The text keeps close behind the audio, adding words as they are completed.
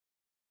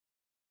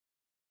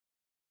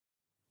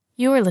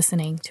You are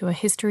listening to a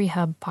History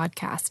Hub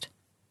podcast.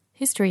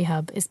 History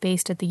Hub is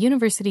based at the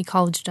University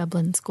College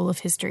Dublin School of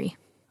History.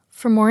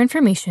 For more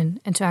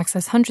information and to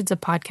access hundreds of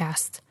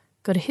podcasts,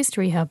 go to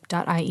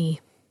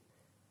historyhub.ie.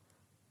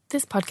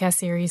 This podcast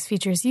series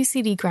features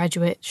UCD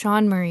graduate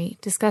Sean Murray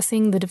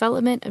discussing the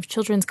development of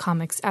children's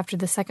comics after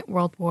the Second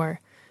World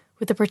War,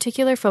 with a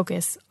particular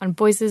focus on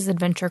Boys'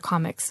 Adventure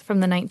comics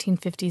from the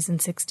 1950s and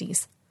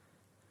 60s.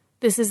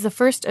 This is the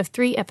first of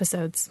 3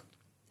 episodes,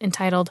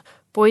 entitled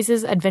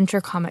Boys' Adventure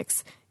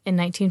Comics in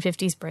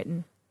 1950s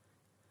Britain.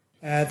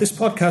 This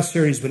podcast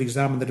series will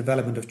examine the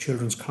development of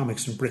children's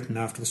comics in Britain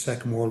after the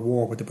Second World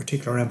War, with a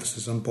particular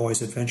emphasis on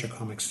boys' adventure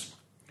comics.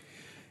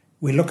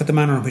 We'll look at the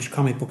manner in which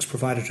comic books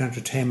provided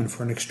entertainment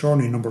for an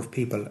extraordinary number of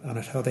people and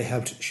at how they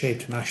helped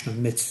shape national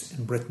myths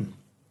in Britain.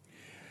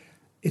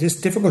 It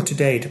is difficult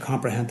today to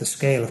comprehend the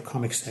scale of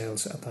comic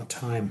sales at that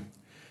time.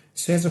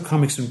 Sales of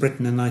comics in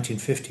Britain in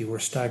 1950 were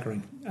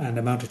staggering and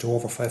amounted to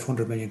over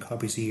 500 million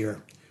copies a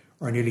year,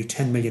 or nearly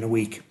 10 million a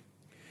week.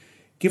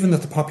 Given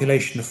that the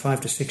population of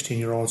 5 to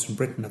 16-year-olds in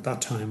Britain at that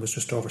time was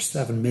just over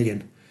 7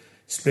 million,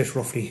 split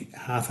roughly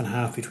half and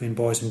half between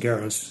boys and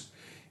girls,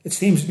 it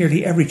seems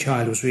nearly every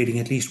child was reading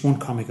at least one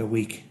comic a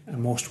week,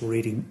 and most were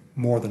reading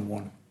more than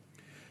one.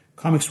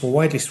 Comics were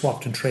widely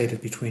swapped and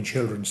traded between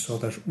children, so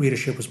that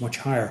readership was much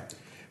higher.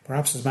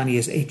 Perhaps as many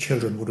as 8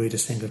 children would read a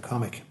single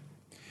comic.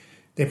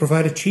 They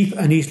provided cheap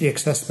and easily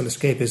accessible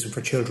escapism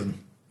for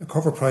children. A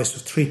cover price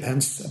of 3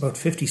 pence, about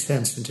 50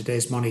 cents in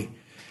today's money,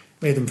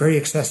 made them very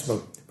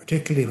accessible,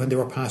 particularly when they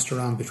were passed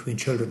around between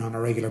children on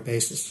a regular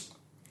basis.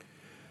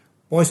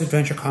 Boys'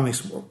 adventure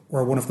comics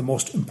were one of the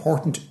most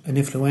important and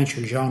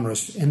influential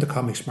genres in the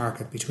comics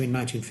market between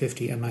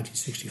 1950 and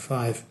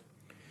 1965,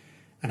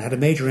 and had a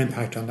major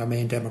impact on their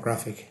main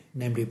demographic,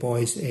 namely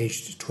boys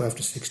aged 12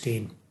 to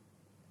 16.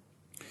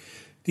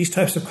 These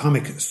types of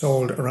comics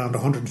sold around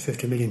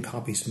 150 million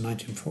copies in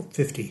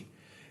 1950,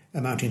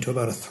 amounting to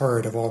about a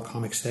third of all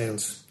comic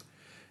sales.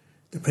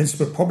 The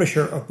principal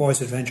publisher of boys'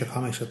 adventure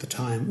comics at the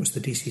time was the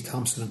D.C.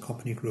 Thomson and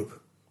Company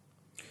Group.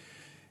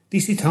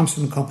 D.C.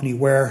 Thomson and Company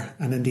were,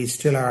 and indeed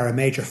still are, a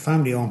major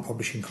family-owned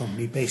publishing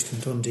company based in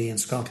Dundee in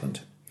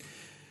Scotland.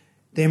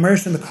 They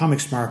emerged in the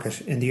comics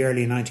market in the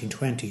early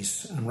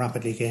 1920s and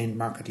rapidly gained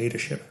market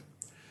leadership.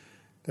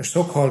 Their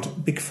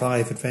so-called Big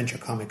Five adventure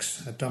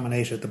comics had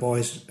dominated the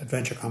boys'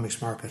 adventure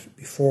comics market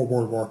before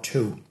World War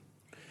II.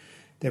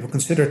 They were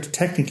considered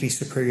technically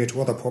superior to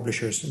other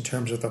publishers in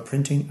terms of their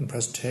printing and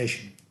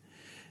presentation,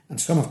 and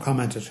some have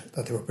commented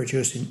that they were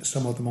producing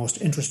some of the most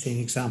interesting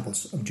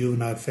examples of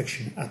juvenile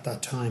fiction at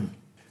that time.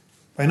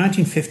 By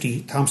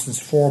 1950, Thomson's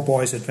 4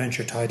 boys'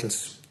 adventure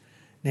titles,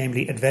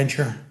 namely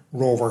Adventure,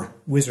 Rover,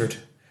 Wizard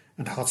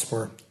and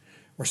Hotspur,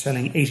 were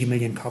selling 80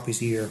 million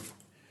copies a year,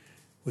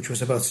 which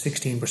was about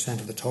 16%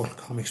 of the total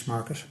comics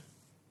market.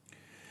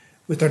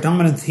 With their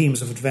dominant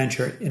themes of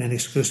adventure in an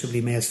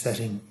exclusively male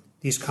setting,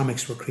 these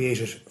comics were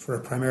created for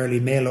a primarily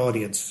male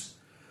audience,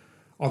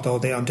 although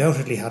they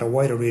undoubtedly had a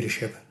wider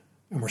readership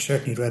and were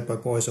certainly read by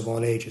boys of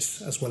all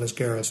ages, as well as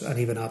girls and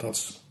even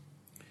adults.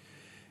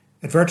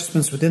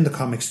 Advertisements within the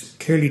comics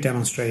clearly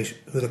demonstrate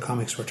who the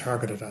comics were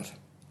targeted at.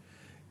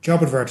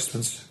 Job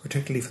advertisements,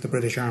 particularly for the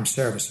British Armed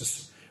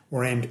Services,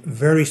 were aimed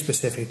very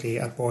specifically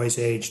at boys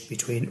aged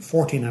between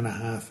 14 and a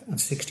half and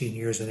 16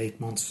 years and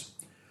 8 months.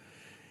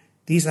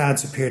 These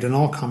ads appeared in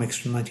all comics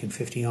from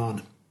 1950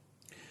 on.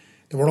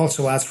 There were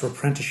also ads for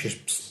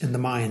apprenticeships in the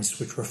mines,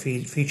 which were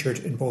featured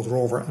in both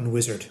Rover and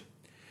Wizard.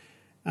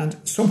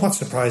 And somewhat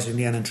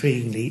surprisingly and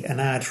intriguingly,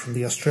 an ad from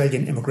the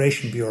Australian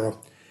Immigration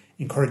Bureau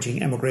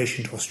encouraging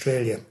emigration to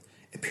Australia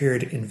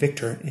appeared in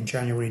Victor in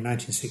January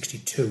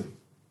 1962.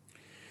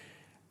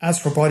 Ads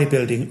for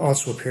bodybuilding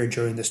also appeared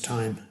during this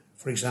time,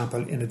 for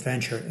example in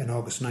Adventure in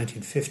August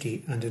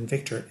 1950 and in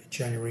Victor in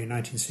January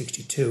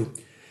 1962,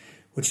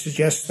 which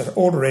suggests that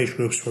older age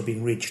groups were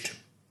being reached.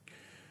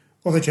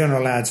 Other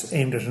general ads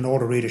aimed at an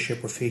older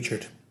readership were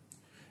featured.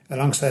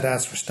 Alongside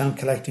ads for stamp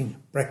collecting,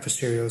 breakfast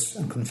cereals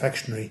and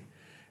confectionery,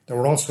 there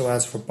were also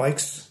ads for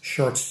bikes,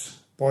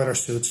 shirts, boiler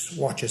suits,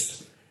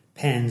 watches,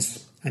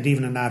 pens, and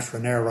even an ad for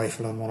an air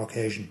rifle on one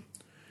occasion.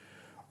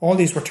 All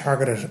these were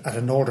targeted at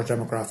an older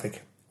demographic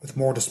with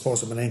more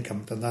disposable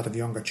income than that of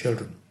younger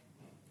children,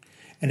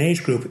 an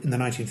age group in the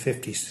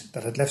 1950s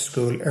that had left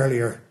school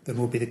earlier than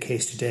would be the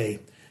case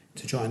today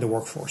to join the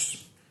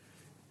workforce.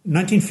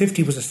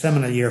 1950 was a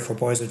seminal year for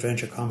boys'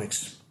 adventure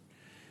comics.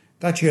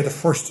 That year, the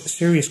first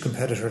serious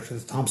competitor to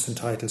the Thomson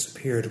titles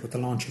appeared with the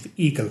launch of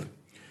Eagle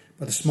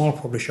by the small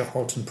publisher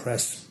Hulton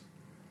Press.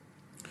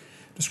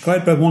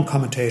 Described by one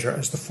commentator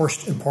as the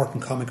first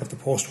important comic of the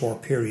post-war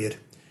period,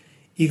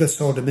 Eagle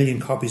sold 1 million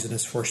copies in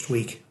its first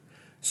week,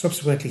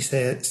 subsequently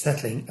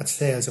settling at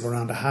sales of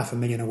around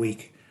 500,000 a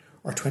week,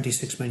 or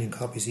 26 million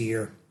copies a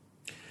year.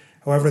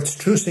 However, its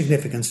true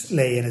significance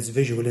lay in its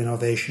visual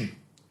innovation.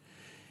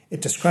 It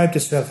described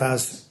itself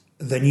as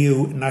the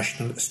new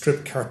national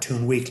strip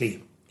cartoon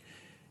weekly.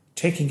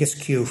 Taking its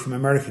cue from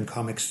American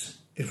comics,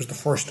 it was the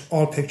first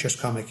all-pictures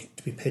comic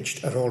to be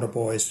pitched at older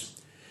boys,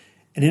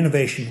 an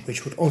innovation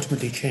which would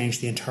ultimately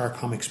change the entire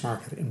comics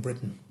market in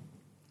Britain.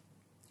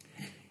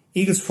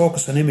 Eagle's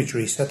focus on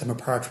imagery set them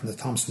apart from the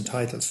Thomson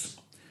titles.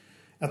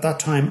 At that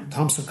time,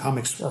 Thomson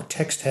comics were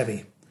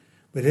text-heavy,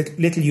 with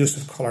little use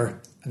of colour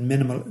and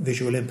minimal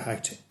visual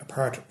impact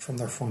apart from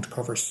their front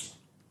covers.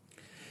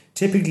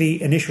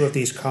 Typically, an issue of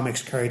these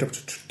comics carried up to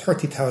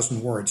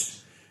 30,000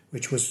 words,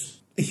 which was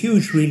a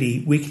huge,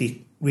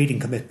 weekly reading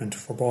commitment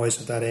for boys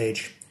of that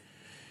age.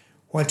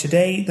 While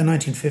today the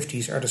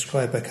 1950s are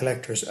described by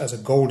collectors as a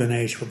golden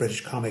age for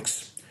British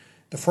comics,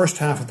 the first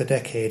half of the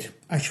decade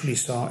actually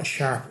saw a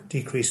sharp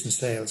decrease in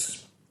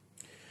sales.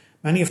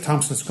 Many of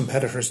Thomson's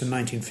competitors in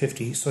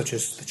 1950, such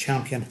as The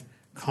Champion,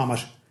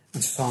 Comet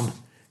and Sun,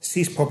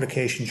 ceased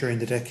publication during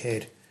the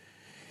decade.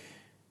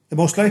 The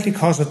most likely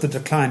cause of the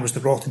decline was the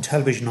growth in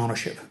television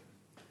ownership.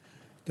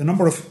 The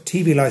number of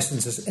TV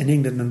licences in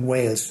England and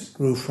Wales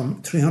grew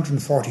from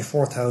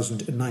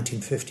 344,000 in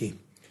 1950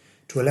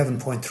 to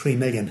 11.3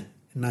 million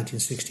in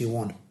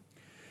 1961.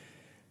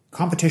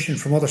 Competition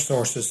from other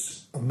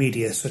sources of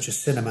media, such as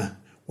cinema,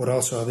 would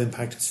also have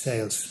impacted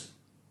sales.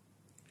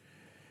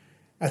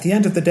 At the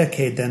end of the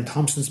decade, then,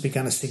 Thomson's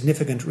began a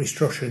significant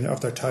restructuring of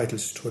their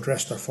titles to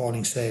address their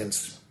falling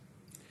sales.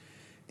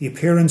 The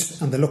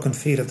appearance and the look and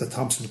feel of the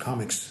Thomson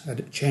comics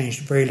had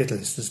changed very little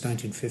since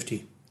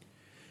 1950.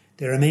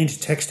 They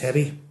remained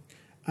text-heavy,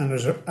 and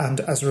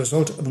as a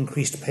result of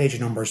increased page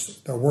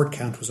numbers, their word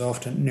count was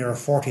often nearer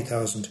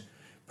 40,000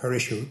 per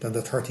issue than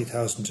the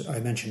 30,000 I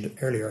mentioned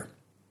earlier.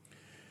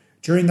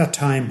 During that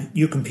time,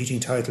 new competing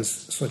titles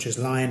such as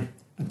Lion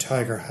and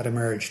Tiger had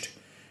emerged,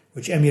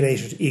 which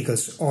emulated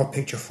Eagle's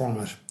all-picture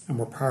format and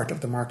were part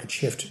of the market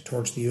shift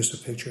towards the use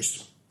of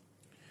pictures.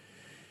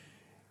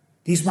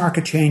 These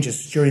market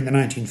changes during the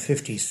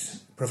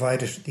 1950s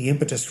provided the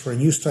impetus for a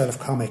new style of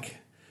comic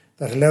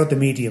that allowed the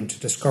medium to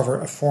discover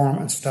a form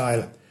and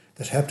style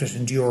that helped it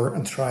endure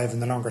and thrive in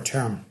the longer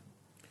term.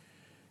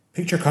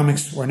 Picture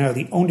comics were now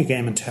the only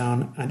game in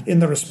town, and in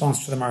the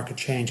response to the market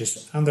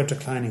changes and their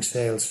declining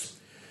sales,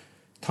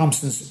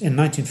 Thomson's in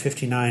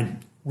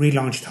 1959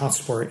 relaunched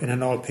Hotspur in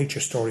an all-picture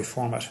story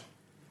format.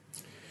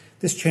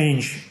 This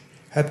change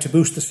helped to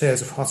boost the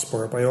sales of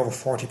Hotspur by over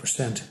 40%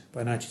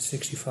 by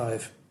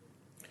 1965.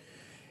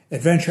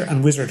 Adventure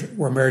and Wizard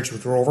were merged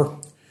with Rover,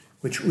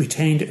 which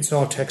retained its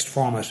all-text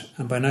format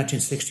and by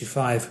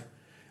 1965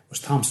 was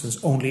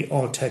Thomson's only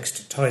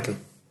all-text title.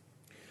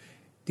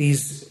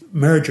 These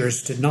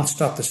mergers did not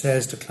stop the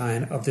sales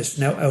decline of this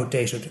now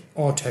outdated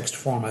all-text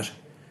format,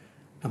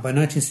 and by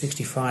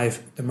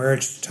 1965 the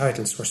merged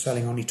titles were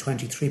selling only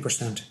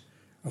 23%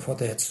 of what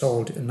they had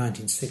sold in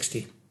 1960.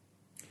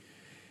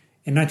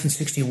 In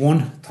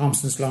 1961,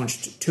 Thomson's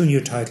launched two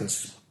new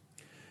titles.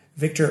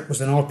 Victor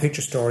was an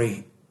all-picture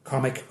story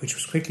comic which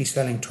was quickly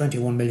selling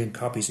 21 million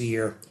copies a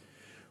year,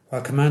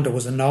 while Commando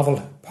was a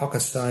novel,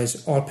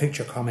 pocket-sized,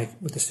 all-picture comic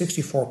with a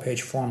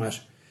 64-page format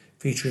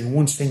featuring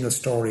one single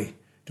story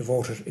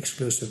devoted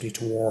exclusively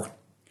to war.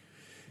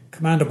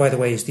 Commando, by the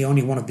way, is the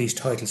only one of these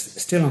titles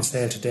still on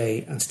sale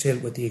today and still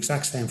with the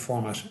exact same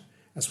format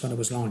as when it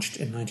was launched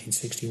in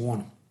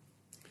 1961.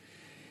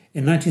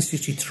 In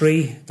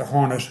 1963, The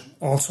Hornet,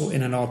 also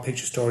in an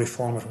all-picture story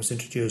format, was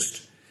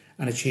introduced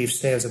and achieved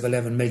sales of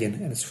 11 million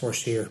in its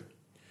first year.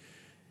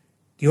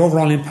 The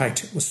overall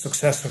impact was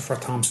successful for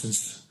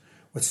Thomson's,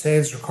 with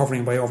sales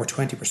recovering by over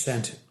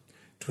 20%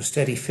 to a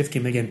steady 50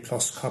 million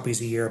plus copies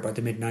a year by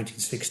the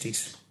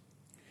mid-1960s.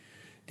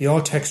 The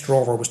all-text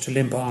Rover was to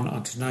limp on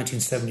until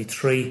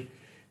 1973,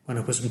 when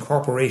it was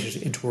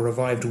incorporated into a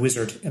revived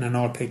Wizard in an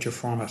all-picture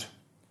format.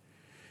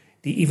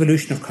 The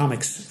evolution of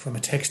comics from a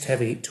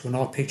text-heavy to an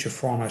all-picture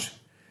format,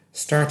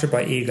 started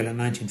by Eagle in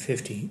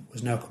 1950,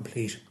 was now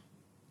complete.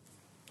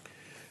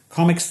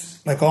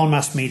 Comics, like all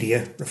mass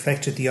media,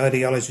 reflected the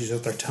ideologies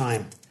of their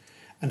time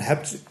and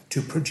helped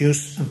to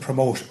produce and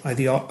promote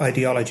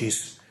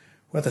ideologies,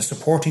 whether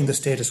supporting the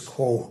status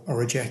quo or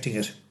rejecting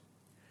it.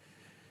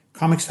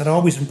 Comics had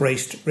always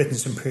embraced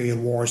Britain's imperial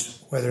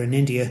wars, whether in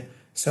India,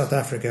 South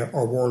Africa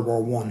or World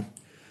War I,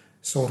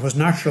 so it was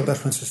natural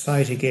that when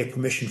society gave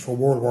permission for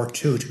World War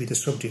II to be the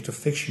subject of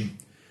fiction,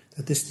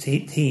 that this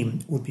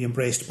theme would be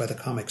embraced by the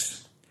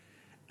comics.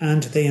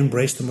 And they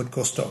embraced them with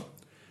gusto,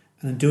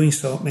 and in doing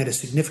so made a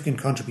significant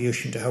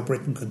contribution to how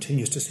Britain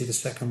continues to see the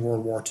Second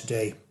World War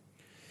today.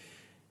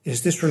 It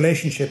is this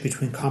relationship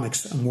between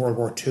comics and World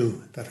War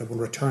II that I will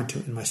return to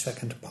in my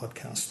second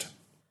podcast.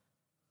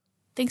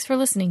 Thanks for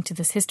listening to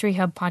this History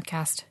Hub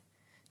podcast.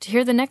 To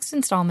hear the next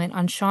installment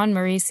on Sean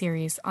Murray's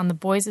series on the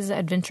Boys'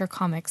 Adventure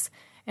comics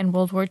and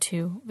World War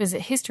II,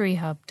 visit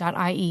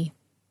historyhub.ie.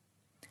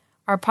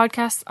 Our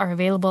podcasts are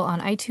available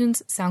on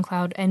iTunes,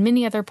 SoundCloud, and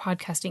many other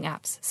podcasting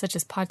apps, such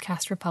as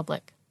Podcast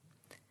Republic.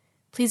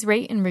 Please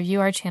rate and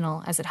review our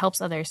channel as it helps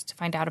others to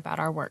find out about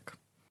our work.